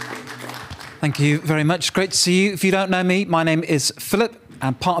Thank you very much. Great to see you. If you don't know me, my name is Philip.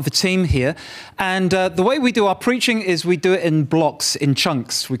 I'm part of the team here. And the way we do our preaching is we do it in blocks, in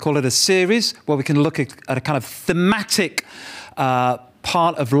chunks. We call it a series where we can look at a kind of thematic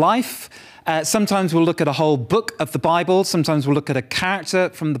part of life. Sometimes we'll look at a whole book of the Bible. Sometimes we'll look at a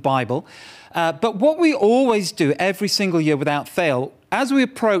character from the Bible. But what we always do every single year without fail, as we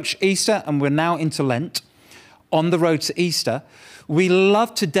approach Easter, and we're now into Lent, on the road to Easter, we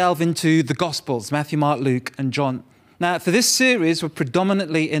love to delve into the Gospels, Matthew, Mark, Luke, and John. Now, for this series, we're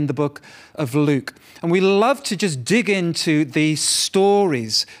predominantly in the book of Luke. And we love to just dig into the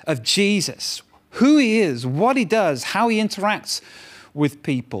stories of Jesus, who he is, what he does, how he interacts with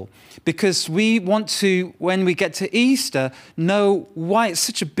people. Because we want to, when we get to Easter, know why it's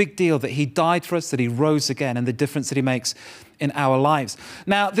such a big deal that he died for us, that he rose again, and the difference that he makes in our lives.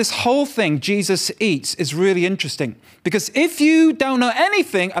 Now, this whole thing, Jesus eats, is really interesting. Because if you don't know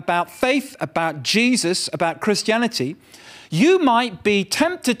anything about faith, about Jesus, about Christianity, you might be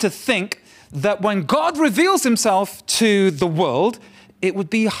tempted to think that when God reveals himself to the world, it would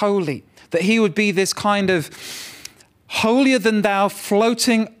be holy. That he would be this kind of holier than thou,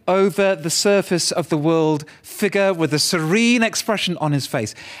 floating over the surface of the world figure with a serene expression on his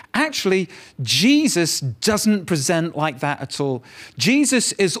face. Actually, Jesus doesn't present like that at all.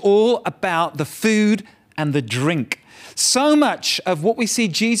 Jesus is all about the food and the drink. So much of what we see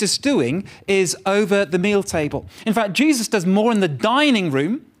Jesus doing is over the meal table. In fact, Jesus does more in the dining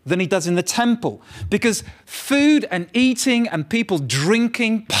room than he does in the temple, because food and eating and people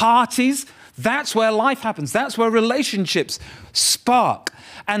drinking, parties, that's where life happens. That's where relationships spark.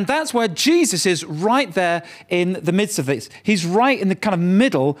 And that's where Jesus is, right there in the midst of this. He's right in the kind of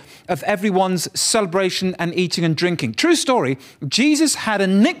middle of everyone's celebration and eating and drinking. True story, Jesus had a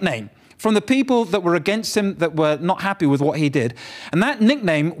nickname from the people that were against him, that were not happy with what he did. And that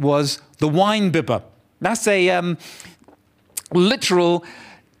nickname was the wine bibber. That's a literal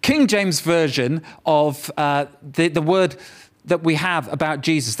King James version of the word that we have about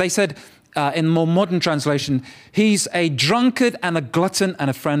Jesus. They said, in more modern translation, he's a drunkard and a glutton and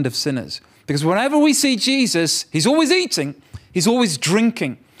a friend of sinners. Because whenever we see Jesus, he's always eating, he's always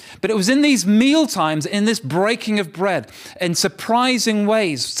drinking. But it was in these meal times, in this breaking of bread, in surprising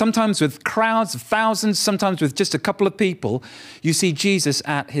ways, sometimes with crowds of thousands, sometimes with just a couple of people, you see Jesus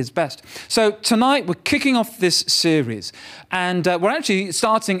at his best. So tonight we're kicking off this series, and we're actually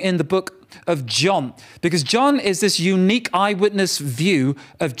starting in the book of John, because John is this unique eyewitness view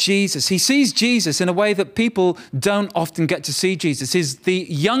of Jesus. He sees Jesus in a way that people don't often get to see Jesus. He's the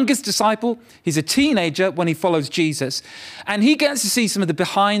youngest disciple. He's a teenager when he follows Jesus, and he gets to see some of the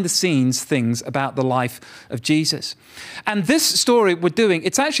behind the scenes things about the life of Jesus. And this story we're doing,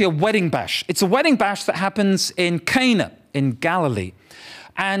 it's actually a wedding bash. It's a wedding bash that happens in Cana in Galilee.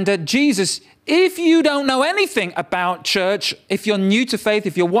 And Jesus, if you don't know anything about church, if you're new to faith,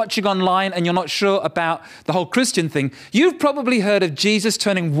 if you're watching online and you're not sure about the whole Christian thing, you've probably heard of Jesus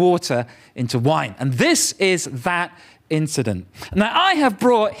turning water into wine. And this is that incident. Now, I have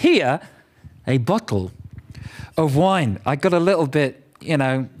brought here a bottle of wine. I got a little bit,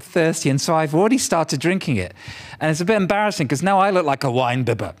 thirsty, and so I've already started drinking it. And it's a bit embarrassing because now I look like a wine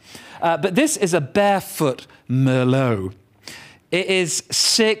bibber. But this is a Barefoot Merlot. It is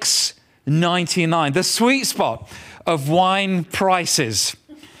 $6.99, the sweet spot of wine prices.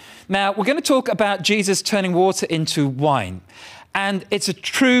 Now, we're going to talk about Jesus turning water into wine. And it's a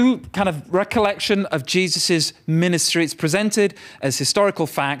true kind of recollection of Jesus's ministry. It's presented as historical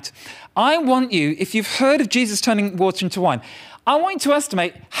fact. I want you, if you've heard of Jesus turning water into wine, I want you to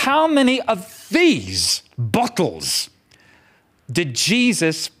estimate how many of these bottles did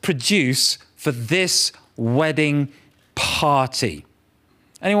Jesus produce for this wedding party.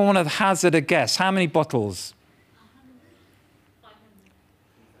 Anyone want to hazard a guess? How many bottles?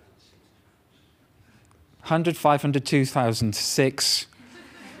 100, 500, 2,000, 6.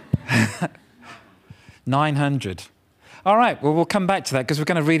 900. All right, well, we'll come back to that because we're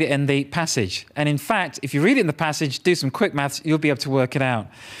going to read it in the passage. And in fact, if you read it in the passage, do some quick maths, you'll be able to work it out.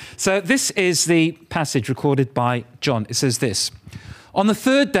 So this is the passage recorded by John. It says this: on the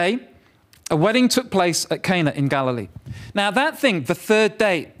third day, a wedding took place at Cana in Galilee. Now that thing, the third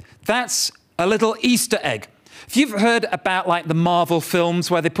day, that's a little Easter egg. If you've heard about like the Marvel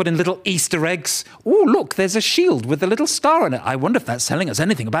films where they put in little Easter eggs, oh, look, there's a shield with a little star on it. I wonder if that's telling us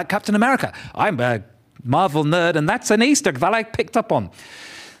anything about Captain America. I'm a Marvel nerd, and that's an Easter egg that I picked up on.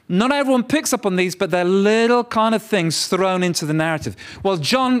 Not everyone picks up on these, but they're little kind of things thrown into the narrative. Well,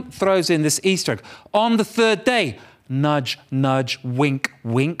 John throws in this Easter egg. On the third day, nudge, nudge, wink,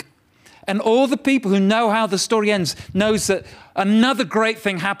 wink. And all the people who know how the story ends knows that another great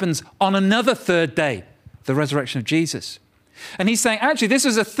thing happens on another third day, the resurrection of Jesus. And he's saying, actually, this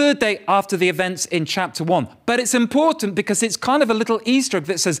is a third day after the events in chapter 1. But it's important because it's kind of a little Easter egg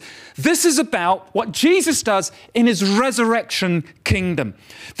that says, this is about what Jesus does in his resurrection kingdom.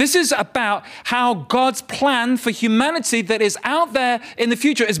 This is about how God's plan for humanity that is out there in the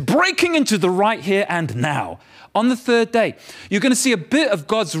future is breaking into the right here and now. On the third day, you're going to see a bit of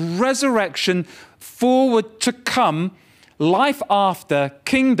God's resurrection forward to come, life after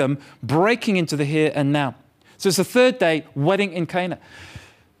kingdom breaking into the here and now. So it's the third day, wedding in Cana.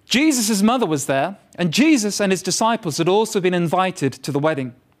 Jesus' mother was there, and Jesus and his disciples had also been invited to the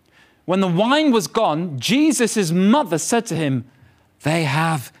wedding. When the wine was gone, Jesus' mother said to him, "They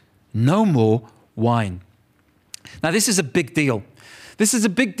have no more wine." Now, this is a big deal. This is a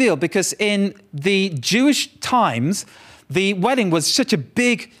big deal because in the Jewish times, the wedding was such a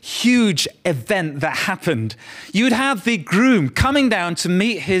big, huge event that happened. You would have the groom coming down to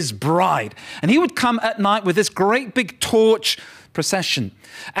meet his bride, and he would come at night with this great big torch procession,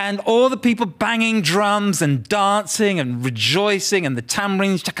 and all the people banging drums and dancing and rejoicing, and the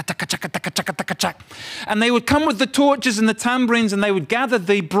tambourines, chaka, chaka, chaka, chaka, chaka, chaka, chaka. And they would come with the torches and the tambourines, and they would gather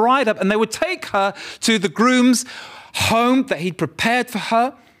the bride up, and they would take her to the groom's home that he'd prepared for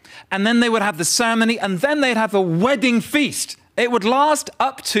her. And then they would have the ceremony, and then they'd have a wedding feast. It would last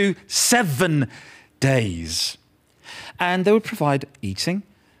up to 7 days. And they would provide eating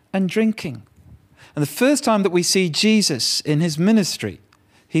and drinking. And the first time that we see Jesus in his ministry,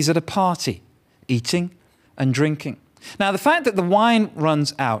 he's at a party, eating and drinking. Now, the fact that the wine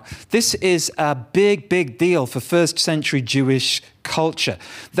runs out, this is a big, big deal for first century Jewish culture.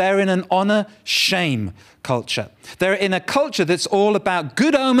 They're in an honor-shame culture. They're in a culture that's all about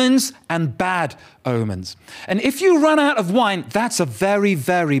good omens and bad omens. And if you run out of wine, that's a very,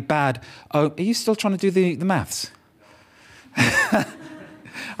 very bad omen. Are you still trying to do the maths?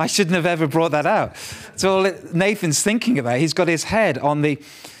 I shouldn't have ever brought that out. It's all Nathan's thinking about. He's got his head on the...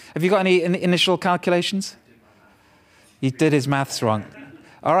 Have you got any initial calculations? He did his maths wrong.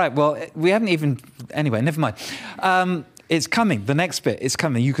 All right, well, we haven't even... Anyway, never mind. It's coming. The next bit is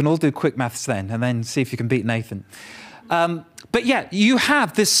coming. You can all do quick maths then, and then see if you can beat Nathan. But yeah, you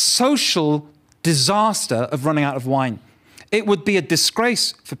have this social disaster of running out of wine. It would be a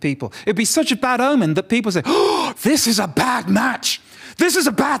disgrace for people. It'd be such a bad omen that people say, "Oh, this is a bad match. This is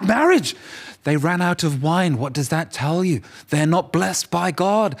a bad marriage." They ran out of wine. What does that tell you? They're not blessed by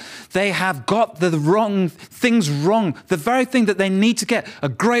God. They have got the wrong things wrong. The very thing that they need to get, a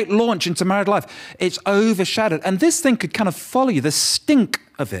great launch into married life, it's overshadowed. And this thing could kind of follow you. The stink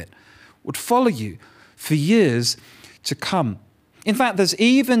of it would follow you for years to come. In fact, there's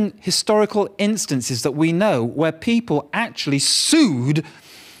even historical instances that we know where people actually sued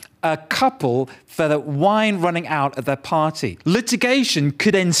a couple for the wine running out at their party. Litigation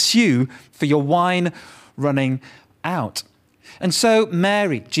could ensue for your wine running out. And so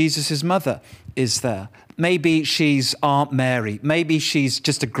Mary, Jesus' mother, is there. Maybe she's Aunt Mary. Maybe she's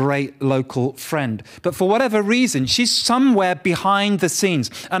just a great local friend. But for whatever reason, she's somewhere behind the scenes.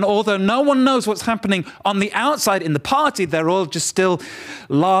 And although no one knows what's happening on the outside in the party, they're all just still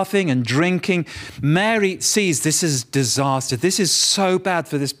laughing and drinking. Mary sees this is disaster. This is so bad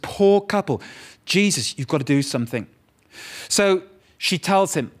for this poor couple. Jesus, you've got to do something. So she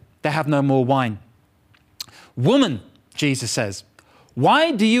tells him they have no more wine. "Woman," Jesus says,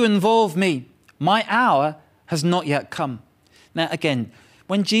 "why do you involve me? My hour has not yet come." Now, again,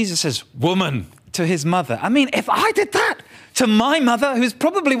 when Jesus says "woman" to his mother, I mean, if I did that to my mother, who's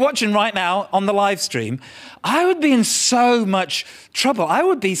probably watching right now on the live stream, I would be in so much trouble. I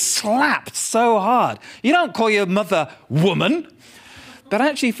would be slapped so hard. You don't call your mother woman. But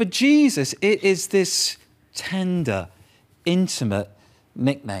actually, for Jesus, it is this tender, intimate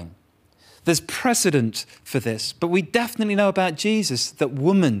nickname. There's precedent for this, but we definitely know about Jesus that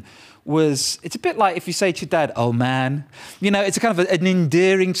woman was, it's a bit like if you say to your dad, "oh man," you know, it's a kind of an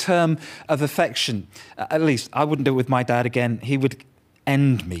endearing term of affection. At least I wouldn't do it with my dad again. He would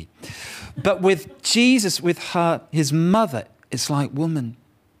end me. But with Jesus, with his mother, it's like woman.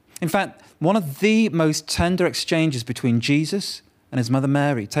 In fact, one of the most tender exchanges between Jesus and his mother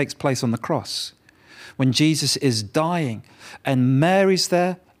Mary takes place on the cross when Jesus is dying, and Mary's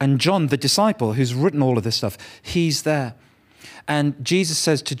there, and John, the disciple who's written all of this stuff, he's there. And Jesus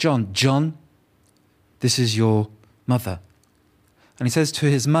says to John, "John, this is your mother." And he says to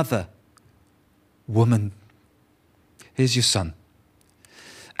his mother, "Woman, here's your son."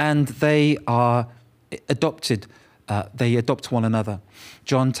 And they are adopted. They adopt one another.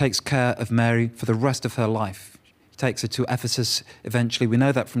 John takes care of Mary for the rest of her life. He takes her to Ephesus eventually. We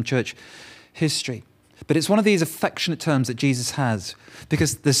know that from church history. But it's one of these affectionate terms that Jesus has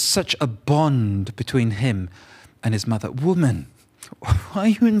because there's such a bond between him and his mother. Woman, why are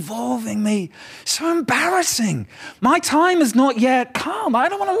you involving me? So embarrassing. My time has not yet come. I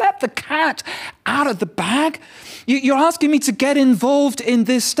don't want to let the cat out of the bag. You're asking me to get involved in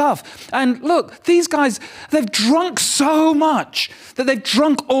this stuff. And look, these guys, they've drunk so much that they've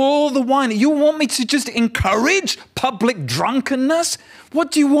drunk all the wine. You want me to just encourage public drunkenness?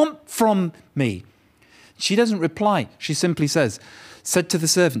 What do you want from me? She doesn't reply. She simply said to the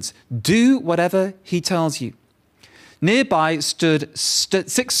servants, do whatever he tells you. Nearby stood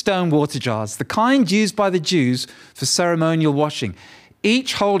 6 stone water jars, the kind used by the Jews for ceremonial washing,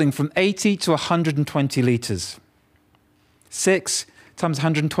 each holding from 80 to 120 litres. 6 times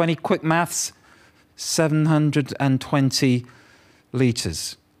 120, quick maths, 720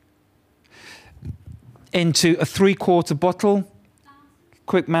 litres. Into a 3/4 bottle,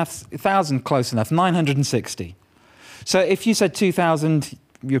 quick maths, 1,000, close enough, 960. So if you said 2,000,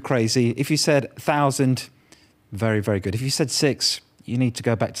 you're crazy. If you said 1,000, very, very good. If you said 6, you need to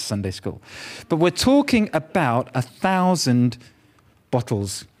go back to Sunday school. But we're talking about 1,000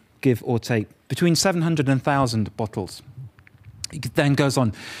 bottles, give or take, between 700 and 1,000 bottles. It then goes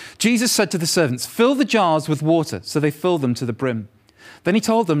on. Jesus said to the servants, fill the jars with water. So they filled them to the brim. Then he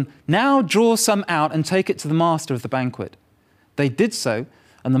told them, now draw some out and take it to the master of the banquet. They did so,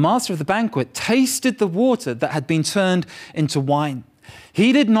 and the master of the banquet tasted the water that had been turned into wine.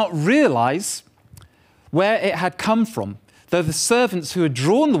 He did not realize where it had come from, though the servants who had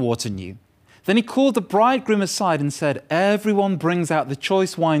drawn the water knew. Then he called the bridegroom aside and said, everyone brings out the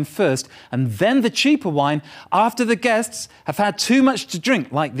choice wine first, and then the cheaper wine after the guests have had too much to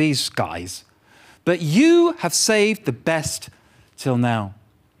drink, like these guys. But you have saved the best till now.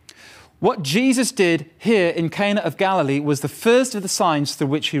 What Jesus did here in Cana of Galilee was the first of the signs through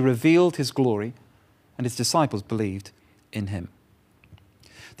which he revealed his glory, and his disciples believed in him.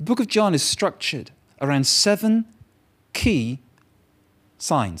 The book of John is structured around 7 key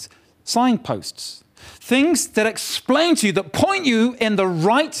signs, signposts, things that explain to you, that point you in the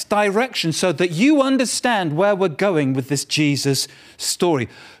right direction so that you understand where we're going with this Jesus story.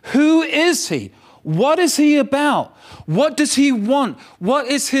 Who is he? What is he about? What does he want? What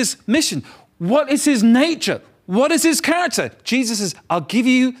is his mission? What is his nature? What is his character? Jesus says, I'll give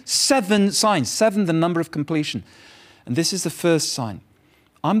you 7 signs, 7 the number of completion. And this is the first sign.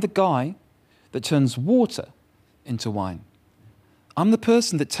 I'm the guy that turns water into wine. I'm the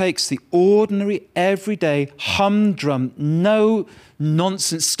person that takes the ordinary, everyday, humdrum, no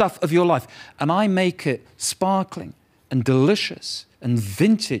nonsense stuff of your life, and I make it sparkling and delicious and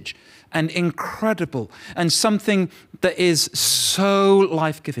vintage and incredible and something that is so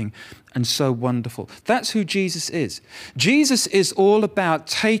life-giving and so wonderful. That's who Jesus is. Jesus is all about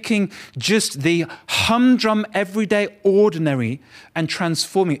taking just the humdrum, everyday, ordinary and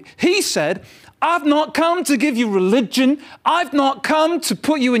transforming it. He said, I've not come to give you religion. I've not come to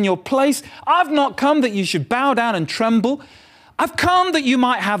put you in your place. I've not come that you should bow down and tremble. I've come that you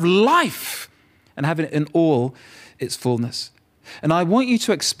might have life and have it in all its fullness. And I want you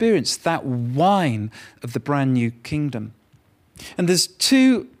to experience that wine of the brand new kingdom. And there's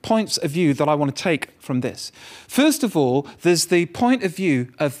 2 points of view that I want to take from this. First of all, there's the point of view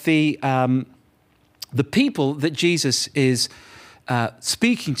of the people that Jesus is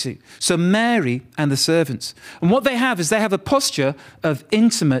speaking to. So Mary and the servants. And what they have is they have a posture of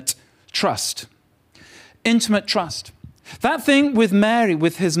intimate trust. Intimate trust. That thing with Mary,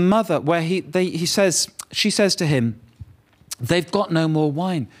 with his mother, where she says to him, they've got no more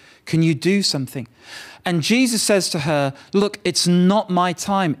wine. Can you do something? And Jesus says to her, look, it's not my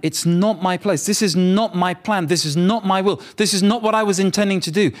time. It's not my place. This is not my plan. This is not my will. This is not what I was intending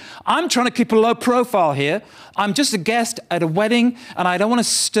to do. I'm trying to keep a low profile here. I'm just a guest at a wedding, and I don't want to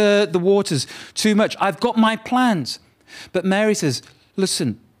stir the waters too much. I've got my plans. But Mary says,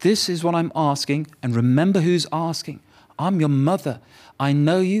 listen, this is what I'm asking, and remember who's asking. I'm your mother. I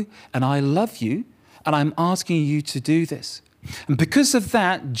know you, and I love you, and I'm asking you to do this. And because of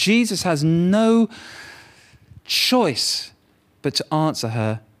that, Jesus has no choice but to answer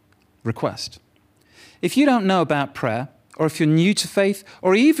her request. If you don't know about prayer, or if you're new to faith,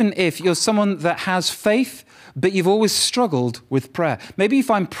 or even if you're someone that has faith, but you've always struggled with prayer. Maybe you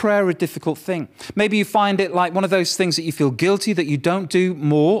find prayer a difficult thing. Maybe you find it like one of those things that you feel guilty that you don't do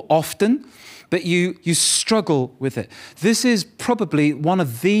more often, but you struggle with it. This is probably one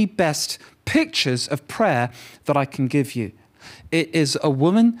of the best pictures of prayer that I can give you. It is a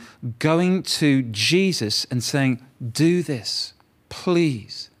woman going to Jesus and saying, do this,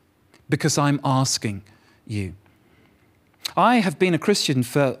 please, because I'm asking you. I have been a Christian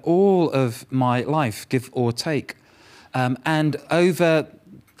for all of my life, give or take. And over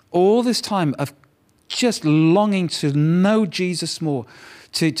all this time of just longing to know Jesus more,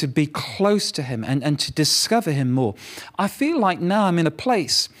 to be close to him and to discover him more, I feel like now I'm in a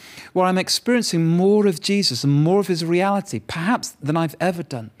place where I'm experiencing more of Jesus and more of his reality, perhaps than I've ever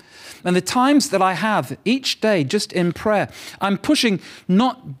done. And the times that I have each day just in prayer, I'm pushing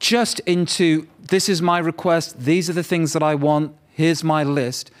not just into this is my request, these are the things that I want, here's my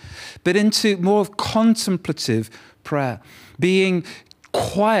list, but into more of contemplative prayer, being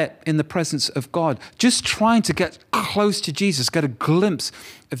quiet in the presence of God, just trying to get close to Jesus, get a glimpse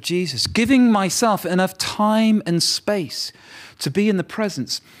of Jesus, giving myself enough time and space to be in the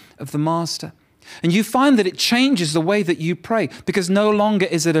presence of the Master. And you find that it changes the way that you pray, because no longer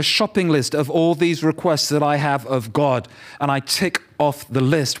is it a shopping list of all these requests that I have of God, and I tick off the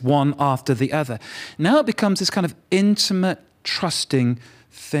list one after the other. Now it becomes this kind of intimate, trusting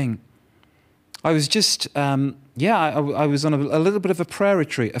thing. I was just, I was on a little bit of a prayer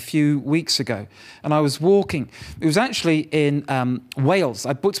retreat a few weeks ago, and I was walking. It was actually in Wales.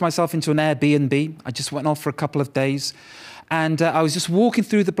 I booked myself into an Airbnb. I just went off for a couple of days, and I was just walking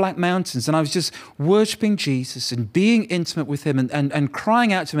through the Black Mountains, and I was just worshiping Jesus and being intimate with him and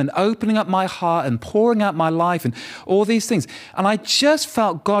crying out to him and opening up my heart and pouring out my life and all these things. And I just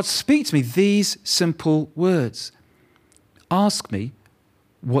felt God speak to me these simple words: ask me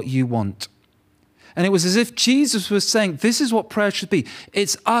what you want. And it was as if Jesus was saying, this is what prayer should be.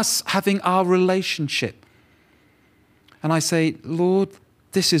 It's us having our relationship. And I say, Lord,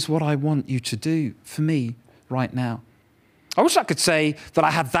 this is what I want you to do for me right now. I wish I could say that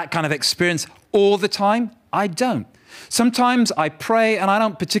I have that kind of experience all the time. I don't. Sometimes I pray and I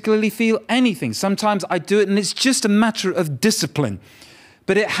don't particularly feel anything. Sometimes I do it and it's just a matter of discipline.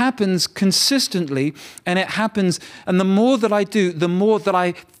 But it happens consistently, and it happens, and the more that I do, the more that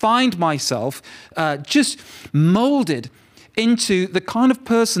I find myself just molded into the kind of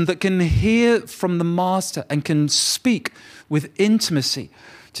person that can hear from the Master and can speak with intimacy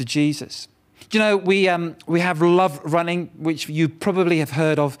to Jesus. You know, we have Love Running, which you probably have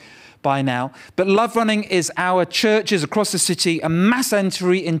heard of by now. But Love Running is our churches across the city, a mass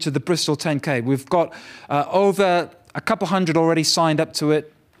entry into the Bristol 10K. We've got over a couple hundred already signed up to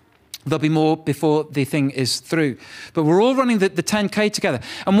it. There'll be more before the thing is through. But we're all running the 10K together.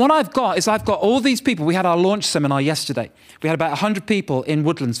 And what I've got is I've got all these people. We had our launch seminar yesterday. We had about 100 people in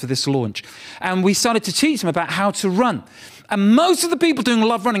Woodlands for this launch. And we started to teach them about how to run. And most of the people doing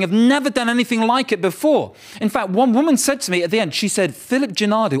Love Running have never done anything like it before. In fact, one woman said to me at the end, she said, "Philip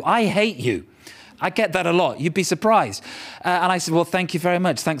Jinadu, I hate you." I get that a lot. You'd be surprised. And I said, well, thank you very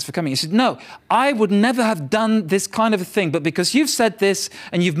much. Thanks for coming. He said, no, I would never have done this kind of a thing. But because you've said this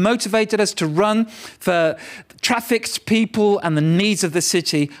and you've motivated us to run for trafficked people and the needs of the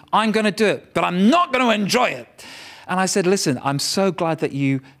city, I'm going to do it. But I'm not going to enjoy it. And I said, listen, I'm so glad that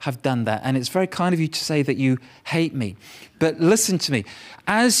you have done that. And it's very kind of you to say that you hate me. But listen to me.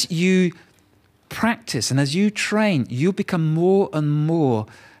 As you practice and as you train, you'll become more and more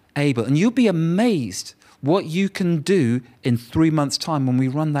able. And you'll be amazed what you can do in 3 months' time when we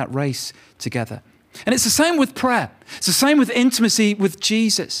run that race together. And it's the same with prayer. It's the same with intimacy with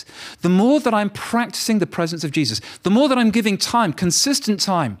Jesus. The more that I'm practicing the presence of Jesus, the more that I'm giving time, consistent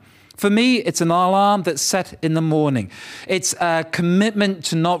time. For me, it's an alarm that's set in the morning. It's a commitment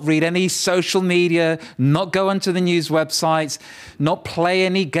to not read any social media, not go onto the news websites, not play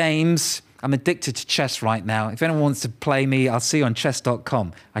any games. I'm addicted to chess right now. If anyone wants to play me, I'll see you on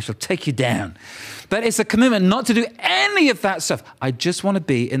chess.com. I shall take you down. But it's a commitment not to do any of that stuff. I just want to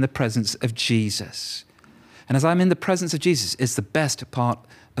be in the presence of Jesus. And as I'm in the presence of Jesus, it's the best part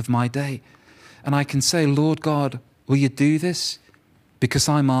of my day. And I can say, Lord God, will you do this? Because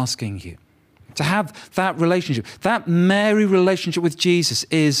I'm asking you. To have that relationship, that Mary relationship with Jesus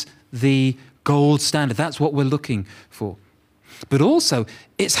is the gold standard. That's what we're looking for. But also,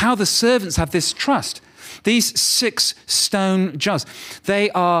 it's how the servants have this trust. These 6 stone jars,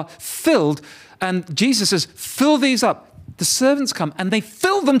 they are filled, and Jesus says, fill these up. The servants come, and they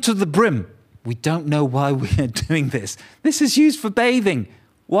fill them to the brim. We don't know why we are doing this. This is used for bathing.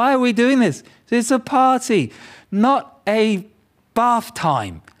 Why are we doing this? It's a party, not a bath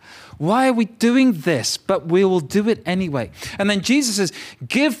time. Why are we doing this? But we will do it anyway. And then Jesus says,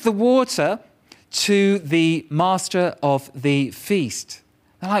 give the water to the master of the feast.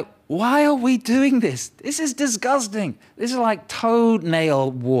 They're like, why are we doing this? This is disgusting. This is like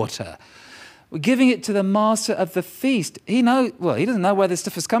toenail water. We're giving it to the master of the feast. He doesn't know where this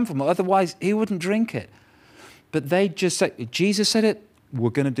stuff has come from, otherwise he wouldn't drink it. But they just say, Jesus said it, we're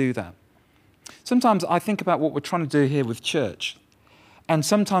going to do that. Sometimes I think about what we're trying to do here with church. And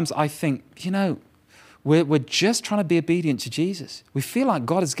sometimes I think, we're just trying to be obedient to Jesus. We feel like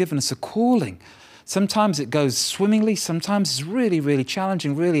God has given us a calling. Sometimes it goes swimmingly. Sometimes it's really, really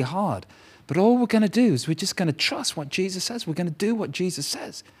challenging, really hard. But all we're going to do is we're just going to trust what Jesus says. We're going to do what Jesus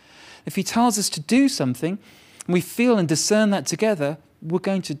says. If he tells us to do something, and we feel and discern that together, we're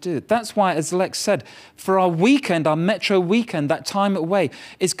going to do it. That's why, as Lex said, for our weekend, our Metro weekend, that time away,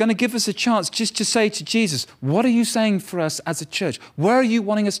 it's going to give us a chance just to say to Jesus, what are you saying for us as a church? Where are you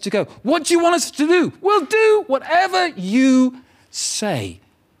wanting us to go? What do you want us to do? We'll do whatever you say.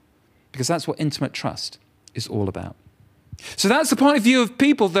 Because that's what intimate trust is all about. So that's the point of view of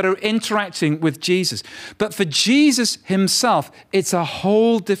people that are interacting with Jesus. But for Jesus himself, it's a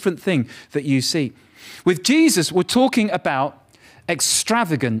whole different thing that you see. With Jesus, we're talking about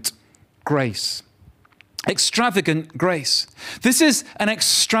extravagant grace. Extravagant grace. This is an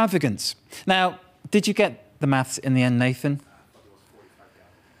extravagance. Now, did you get the maths in the end, Nathan?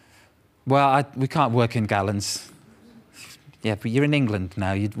 Well, we can't work in gallons. Yeah, but you're in England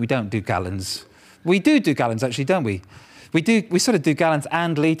now. We don't do gallons. We do gallons, actually, don't we? We sort of do gallons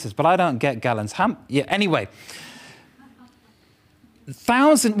and litres, but I don't get gallons. Anyway.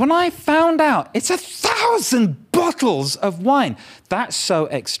 1,000, when I found out it's 1,000 bottles of wine, that's so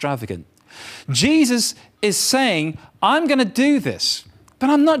extravagant. Jesus is saying, I'm going to do this, but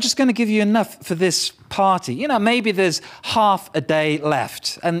I'm not just going to give you enough for this party. Maybe there's half a day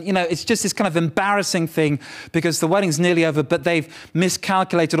left. And, it's just this kind of embarrassing thing because the wedding's nearly over, but they've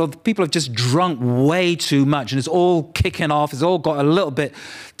miscalculated or the people have just drunk way too much and it's all kicking off. It's all got a little bit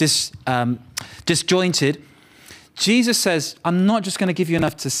disjointed. Jesus says, I'm not just going to give you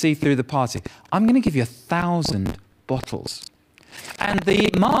enough to see through the party. I'm going to give you 1,000 bottles. And the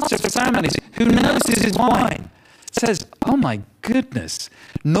master of the ceremonies, who knows this is wine, says, oh my goodness.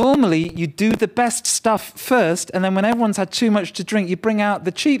 Normally you do the best stuff first, and then when everyone's had too much to drink, you bring out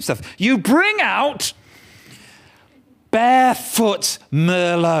the cheap stuff. You bring out Barefoot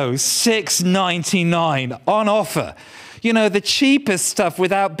Merlot, $6.99 on offer. The cheapest stuff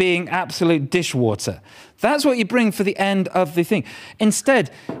without being absolute dishwater. That's what you bring for the end of the thing.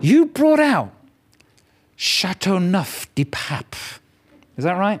 Instead, you brought out Chateauneuf du Pape. Is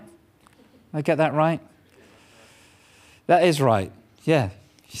that right? Did I get that right? That is right. Yeah.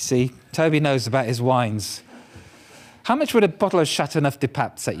 You see, Toby knows about his wines. How much would a bottle of Chateauneuf du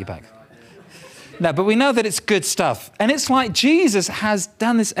Pape set you back? No, but we know that it's good stuff. And it's like Jesus has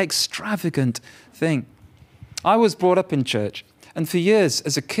done this extravagant thing. I was brought up in church, and for years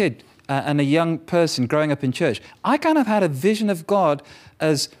as a kid and a young person growing up in church, I kind of had a vision of God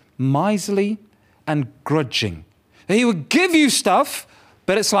as miserly and grudging. He would give you stuff,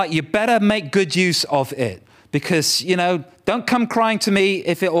 but it's like you better make good use of it because, don't come crying to me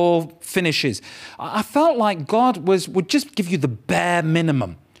if it all finishes. I felt like God would just give you the bare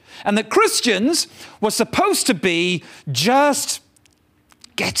minimum and that Christians were supposed to be just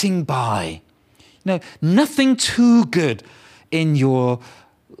getting by. Nothing too good in your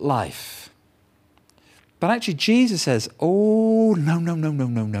life. But actually Jesus says, oh,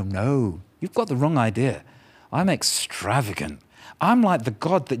 no. You've got the wrong idea. I'm extravagant. I'm like the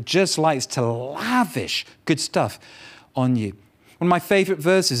God that just likes to lavish good stuff on you. One of my favorite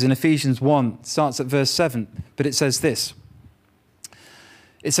verses in Ephesians 1 starts at verse 7, but it says this.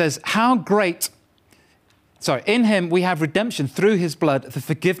 It says, in him we have redemption through his blood, the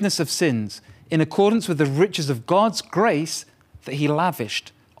forgiveness of sins, in accordance with the riches of God's grace that he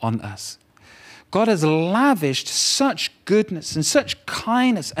lavished on us. God has lavished such goodness and such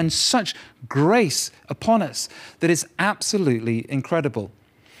kindness and such grace upon us that is absolutely incredible.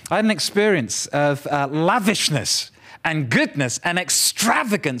 I had an experience of lavishness and goodness and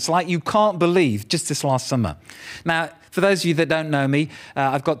extravagance like you can't believe just this last summer. Now, for those of you that don't know me,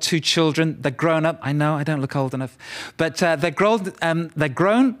 I've got 2 children. They're grown up. I know I don't look old enough. But they're grown and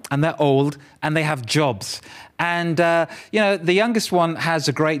they're old and they have jobs. And, the youngest one has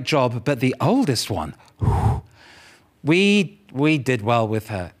a great job, but the oldest one, we did well with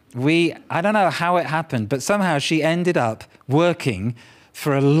her. I don't know how it happened, but somehow she ended up working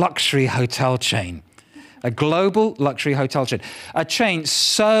for a luxury hotel chain. A global luxury hotel chain. A chain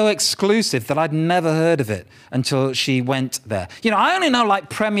so exclusive that I'd never heard of it until she went there. I only know like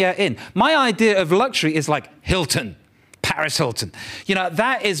Premier Inn. My idea of luxury is like Hilton, Paris Hilton.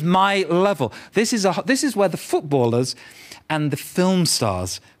 That is my level. This is where the footballers and the film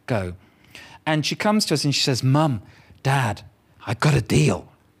stars go. And she comes to us and she says, Mum, Dad, I got a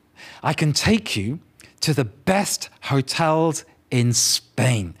deal. I can take you to the best hotels in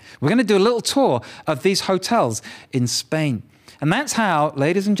Spain. We're going to do a little tour of these hotels in Spain. And that's how,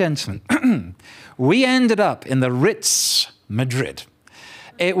 ladies and gentlemen, we ended up in the Ritz, Madrid.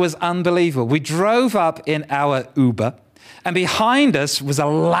 It was unbelievable. We drove up in our Uber, and behind us was a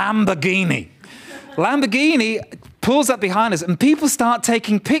Lamborghini. Lamborghini pulls up behind us, and people start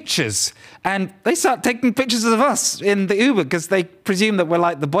taking pictures. And they start taking pictures of us in the Uber because they presume that we're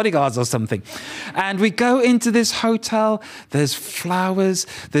like the bodyguards or something. And we go into this hotel. There's flowers.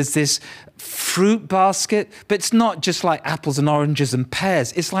 There's this fruit basket. But it's not just like apples and oranges and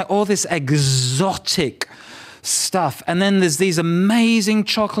pears. It's like all this exotic stuff. And then there's these amazing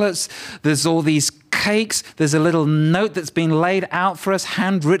chocolates. There's all these cakes. There's a little note that's been laid out for us,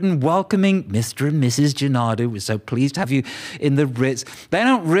 handwritten, welcoming Mr. and Mrs. Jinadu. We're so pleased to have you in the Ritz. They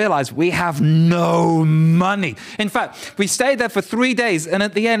don't realize we have no money. In fact, we stayed there for 3 days, and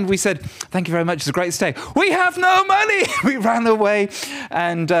at the end we said, thank you very much, it's a great stay. We have no money. We ran away,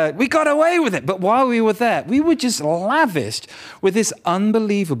 and we got away with it. But while we were there, we were just lavished with this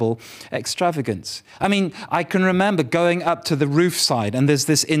unbelievable extravagance. I mean, I can remember going up to the roof side, and there's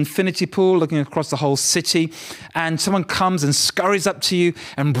this infinity pool looking across the whole city, and someone comes and scurries up to you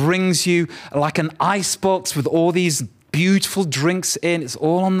and brings you like an ice box with all these beautiful drinks in. It's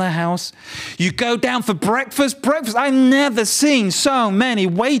all on the house. You go down for breakfast. I've never seen so many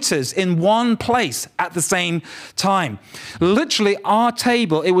waiters in one place at the same time. Literally, our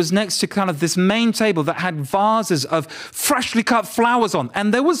table, it was next to kind of this main table that had vases of freshly cut flowers on.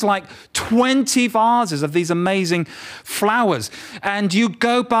 And there was like 20 vases of these amazing flowers. And you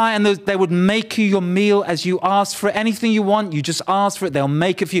go by and they would make you your meal as you asked for it. Anything you want, you just ask for it. They'll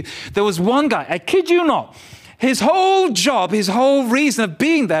make it for you. There was one guy, I kid you not, his whole job, his whole reason of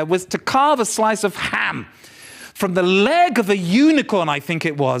being there was to carve a slice of ham from the leg of a unicorn, I think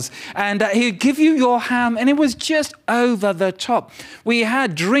it was. And he'd give you your ham, and it was just over the top. We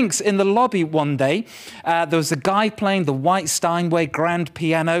had drinks in the lobby one day. There was a guy playing the white Steinway grand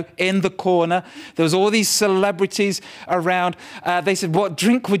piano in the corner. There was all these celebrities around. They said, what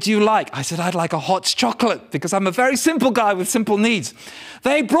drink would you like? I said, I'd like a hot chocolate, because I'm a very simple guy with simple needs.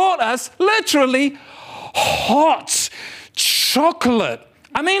 They brought us literally hot chocolate.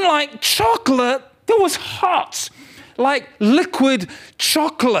 I mean, like chocolate that was hot, like liquid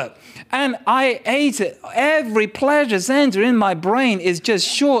chocolate. And I ate it. Every pleasure center in my brain is just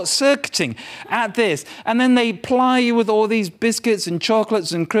short-circuiting at this. And then they ply you with all these biscuits and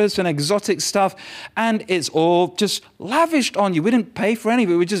chocolates and crisps and exotic stuff. And it's all just lavished on you. We didn't pay for any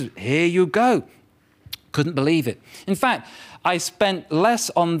of it. We just, here you go. Couldn't believe it. In fact, I spent less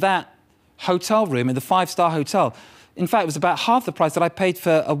on that hotel room in the 5-star hotel. In fact, it was about half the price that I paid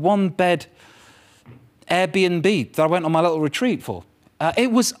for a 1-bed Airbnb that I went on my little retreat for.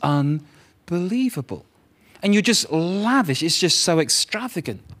 It was unbelievable. And you're just lavish. It's just so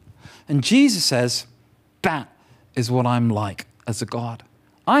extravagant. And Jesus says, that is what I'm like as a God.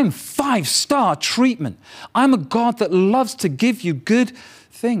 I'm 5-star treatment. I'm a God that loves to give you good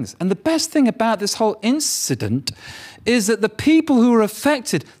things. And the best thing about this whole incident is that the people who were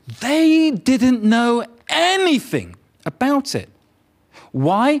affected, they didn't know anything about it.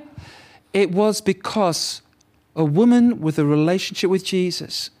 Why? It was because a woman with a relationship with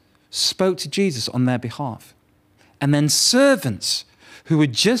Jesus spoke to Jesus on their behalf. And then servants who were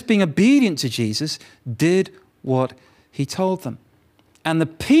just being obedient to Jesus did what he told them. And the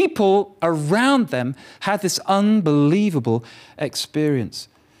people around them had this unbelievable experience.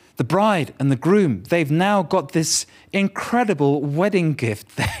 The bride and the groom, they've now got this incredible wedding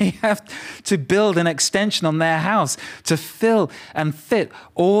gift. They have to build an extension on their house to fill and fit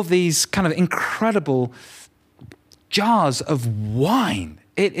all these kind of incredible jars of wine.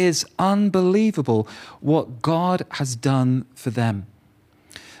 It is unbelievable what God has done for them.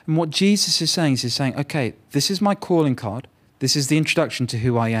 And what Jesus is saying is he's saying, okay, this is my calling card. This is the introduction to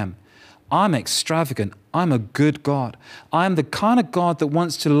who I am. I'm extravagant. I'm a good God. I'm the kind of God that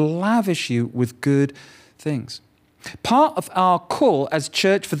wants to lavish you with good things. Part of our call as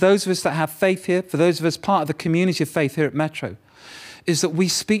church, for those of us that have faith here, for those of us part of the community of faith here at Metro, is that we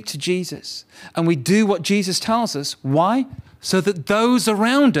speak to Jesus and we do what Jesus tells us. Why? So that those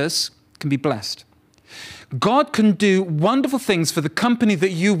around us can be blessed. God can do wonderful things for the company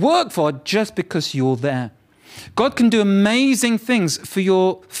that you work for just because you're there. God can do amazing things for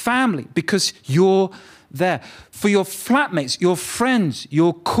your family because you're there. For your flatmates, your friends,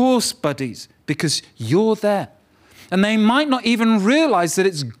 your course buddies, because you're there. And they might not even realize that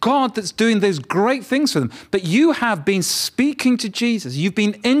it's God that's doing those great things for them. But you have been speaking to Jesus. You've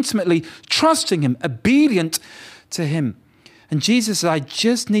been intimately trusting him, obedient to him. And Jesus said, I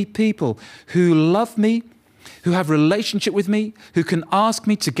just need people who love me, who have relationship with me, who can ask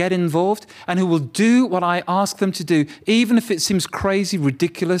me to get involved, and who will do what I ask them to do, even if it seems crazy,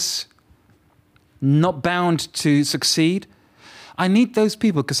 ridiculous, not bound to succeed. I need those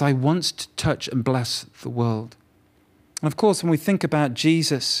people because I want to touch and bless the world. And of course, when we think about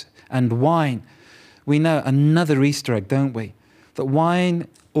Jesus and wine, we know another Easter egg, don't we? That wine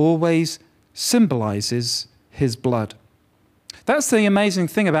always symbolizes his blood. That's the amazing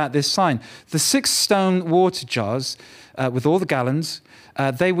thing about this sign. The 6 stone water jars with all the gallons,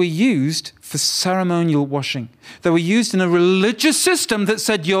 they were used for ceremonial washing. They were used in a religious system that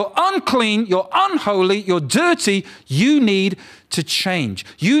said, you're unclean, you're unholy, you're dirty, you need to change.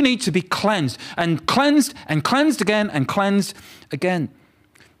 You need to be cleansed and cleansed and cleansed again and cleansed again.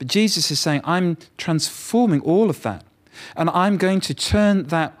 But Jesus is saying, I'm transforming all of that. And I'm going to turn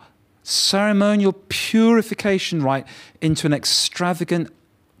that ceremonial purification rite into an extravagant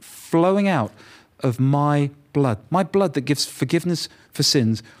flowing out of my blood that gives forgiveness for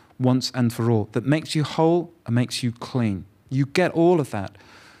sins once and for all, that makes you whole and makes you clean. You get all of that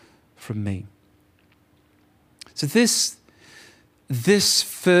from me. So this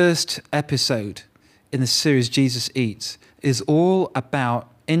first episode in the series Jesus Eats is all about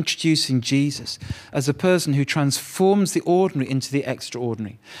introducing Jesus as a person who transforms the ordinary into the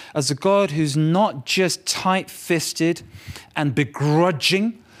extraordinary, as a God who's not just tight-fisted and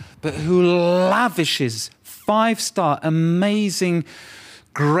begrudging, but who lavishes 5-star amazing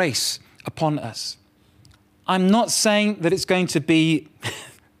grace upon us. I'm not saying that it's going to be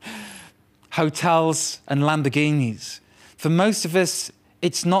hotels and Lamborghinis. For most of us,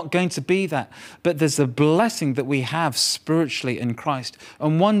 it's not going to be that. But there's a blessing that we have spiritually in Christ.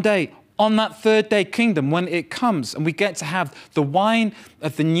 And one day, on that third day kingdom, when it comes and we get to have the wine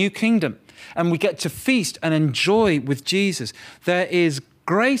of the new kingdom and we get to feast and enjoy with Jesus, there is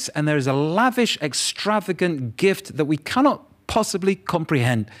grace and there is a lavish, extravagant gift that we cannot possibly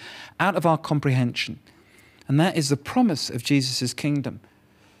comprehend out of our comprehension. And that is the promise of Jesus' kingdom.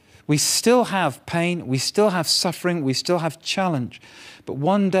 We still have pain, we still have suffering, we still have challenge. But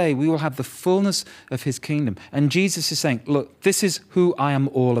one day we will have the fullness of his kingdom. And Jesus is saying, look, this is who I am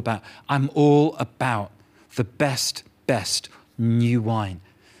all about. I'm all about the best new wine.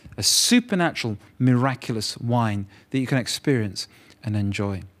 A supernatural, miraculous wine that you can experience and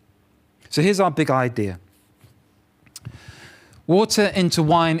enjoy. So here's our big idea. Water into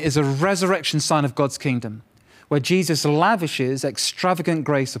wine is a resurrection sign of God's kingdom, where Jesus lavishes extravagant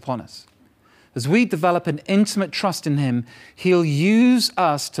grace upon us. As we develop an intimate trust in him, he'll use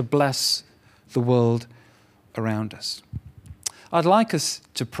us to bless the world around us. I'd like us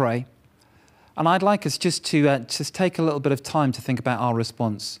to pray, and I'd like us just to take a little bit of time to think about our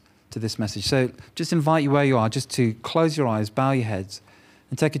response to this message. So just invite you where you are, just to close your eyes, bow your heads,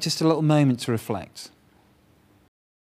 and take just a little moment to reflect.